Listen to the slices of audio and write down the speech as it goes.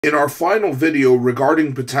In our final video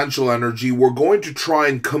regarding potential energy, we're going to try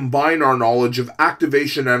and combine our knowledge of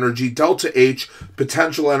activation energy, delta H,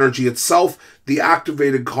 potential energy itself, the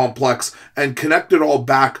activated complex, and connect it all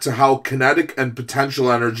back to how kinetic and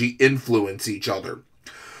potential energy influence each other.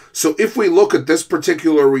 So if we look at this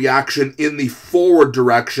particular reaction in the forward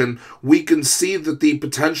direction, we can see that the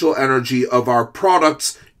potential energy of our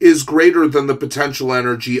products is greater than the potential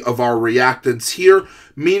energy of our reactants here,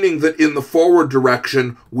 meaning that in the forward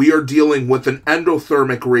direction, we are dealing with an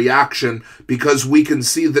endothermic reaction because we can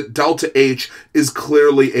see that delta H is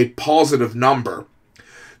clearly a positive number.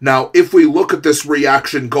 Now, if we look at this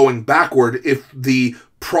reaction going backward, if the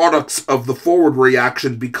products of the forward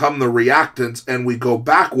reaction become the reactants and we go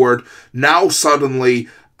backward, now suddenly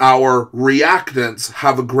our reactants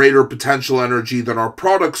have a greater potential energy than our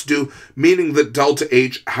products do, meaning that delta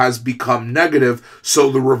H has become negative,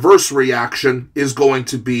 so the reverse reaction is going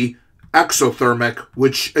to be exothermic,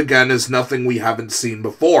 which again is nothing we haven't seen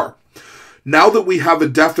before. Now that we have a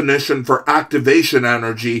definition for activation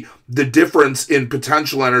energy, the difference in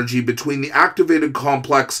potential energy between the activated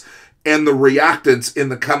complex and the reactants in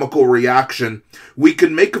the chemical reaction, we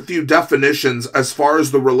can make a few definitions as far as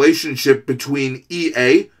the relationship between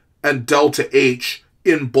Ea and delta H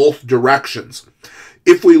in both directions.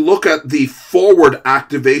 If we look at the forward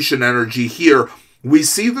activation energy here, we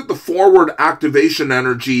see that the forward activation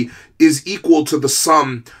energy is equal to the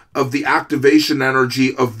sum of the activation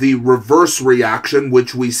energy of the reverse reaction,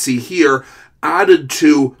 which we see here, added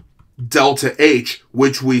to delta H,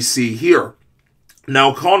 which we see here.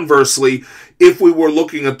 Now, conversely, if we were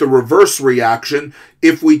looking at the reverse reaction,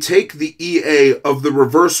 if we take the Ea of the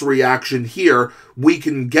reverse reaction here, we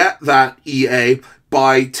can get that Ea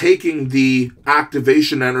by taking the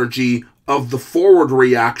activation energy of the forward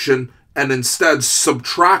reaction and instead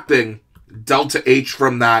subtracting delta H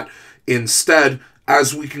from that instead,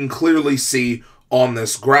 as we can clearly see on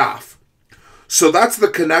this graph. So that's the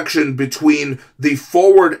connection between the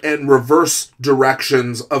forward and reverse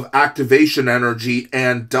directions of activation energy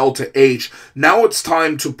and delta H. Now it's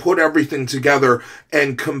time to put everything together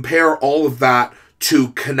and compare all of that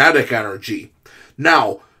to kinetic energy.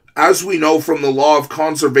 Now, as we know from the law of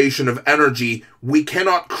conservation of energy, we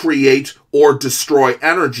cannot create or destroy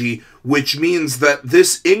energy, which means that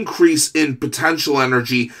this increase in potential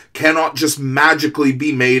energy cannot just magically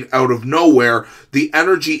be made out of nowhere. The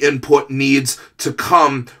energy input needs to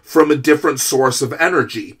come from a different source of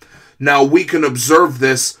energy. Now, we can observe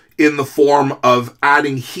this in the form of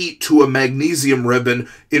adding heat to a magnesium ribbon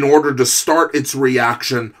in order to start its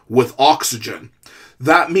reaction with oxygen.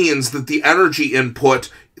 That means that the energy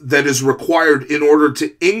input that is required in order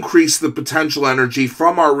to increase the potential energy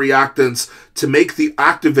from our reactants to make the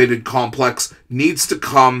activated complex needs to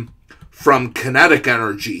come from kinetic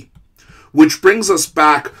energy. Which brings us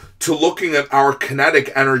back to looking at our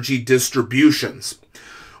kinetic energy distributions.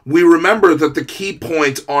 We remember that the key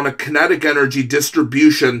point on a kinetic energy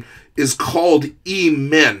distribution is called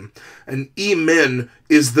E-min. And E-min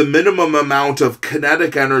is the minimum amount of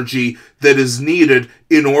kinetic energy that is needed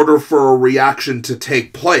in order for a reaction to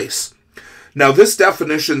take place. Now, this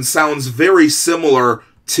definition sounds very similar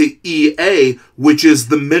to Ea, which is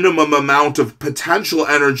the minimum amount of potential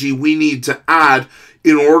energy we need to add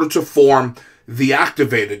in order to form the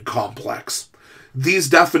activated complex. These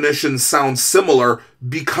definitions sound similar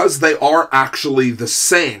because they are actually the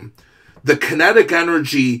same. The kinetic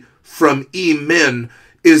energy from E-min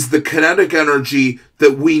is the kinetic energy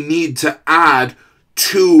that we need to add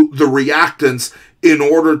to the reactants in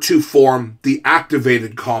order to form the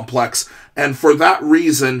activated complex. And for that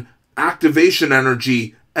reason, activation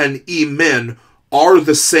energy and E-min are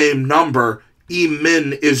the same number.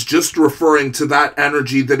 E-min is just referring to that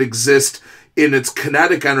energy that exists in its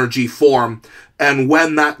kinetic energy form. And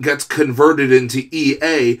when that gets converted into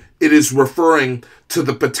Ea, it is referring to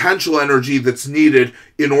the potential energy that's needed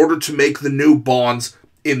in order to make the new bonds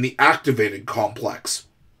in the activated complex.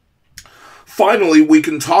 Finally, we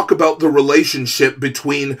can talk about the relationship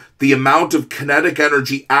between the amount of kinetic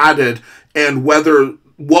energy added and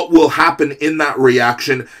what will happen in that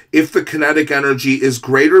reaction if the kinetic energy is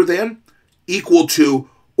greater than, equal to,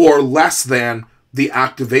 or less than the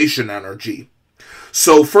activation energy.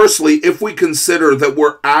 So firstly, if we consider that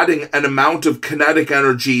we're adding an amount of kinetic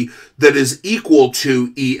energy that is equal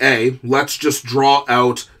to Ea, let's just draw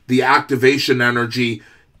out the activation energy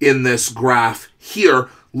in this graph here.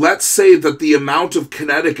 Let's say that the amount of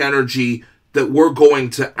kinetic energy that we're going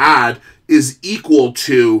to add is equal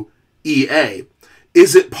to Ea.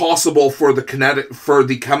 Is it possible for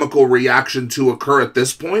the chemical reaction to occur at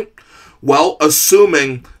this point? Well,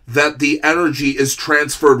 assuming that the energy is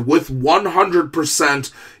transferred with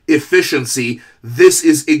 100% efficiency, this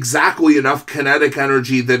is exactly enough kinetic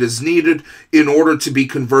energy that is needed in order to be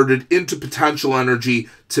converted into potential energy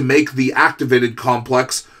to make the activated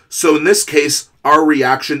complex. So in this case, our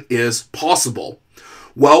reaction is possible.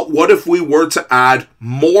 Well, what if we were to add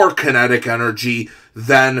more kinetic energy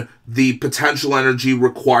than the potential energy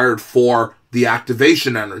required for the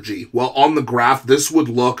activation energy? Well, on the graph, this would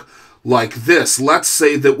look like this. Let's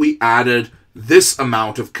say that we added this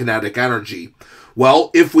amount of kinetic energy.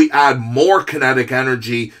 Well, if we add more kinetic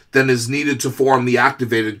energy than is needed to form the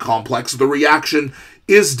activated complex, the reaction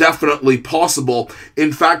is definitely possible.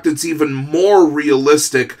 In fact, it's even more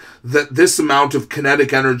realistic that this amount of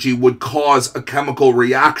kinetic energy would cause a chemical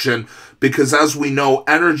reaction, because as we know,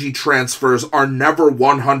 energy transfers are never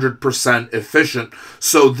 100% efficient.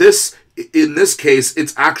 So in this case,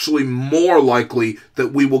 it's actually more likely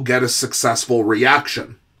that we will get a successful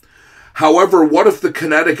reaction. However, what if the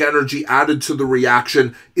kinetic energy added to the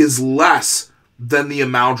reaction is less than the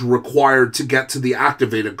amount required to get to the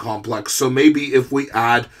activated complex? So maybe if we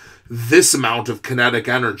add this amount of kinetic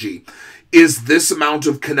energy, is this amount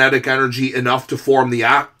of kinetic energy enough to form the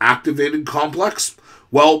activated complex?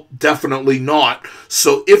 Well, definitely not.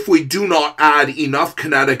 So if we do not add enough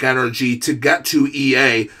kinetic energy to get to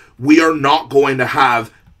Ea, we are not going to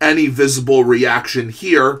have any visible reaction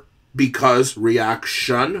here, because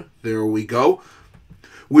reaction, there we go.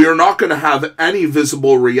 We are not going to have any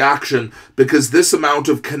visible reaction because this amount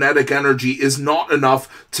of kinetic energy is not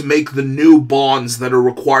enough to make the new bonds that are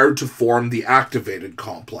required to form the activated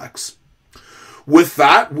complex. With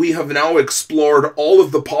that, we have now explored all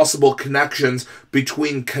of the possible connections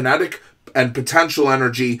between kinetic and potential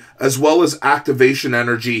energy, as well as activation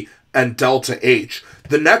energy and delta H.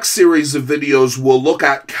 The next series of videos will look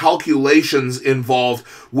at calculations involved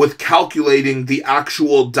with calculating the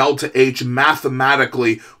actual delta H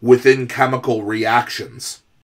mathematically within chemical reactions.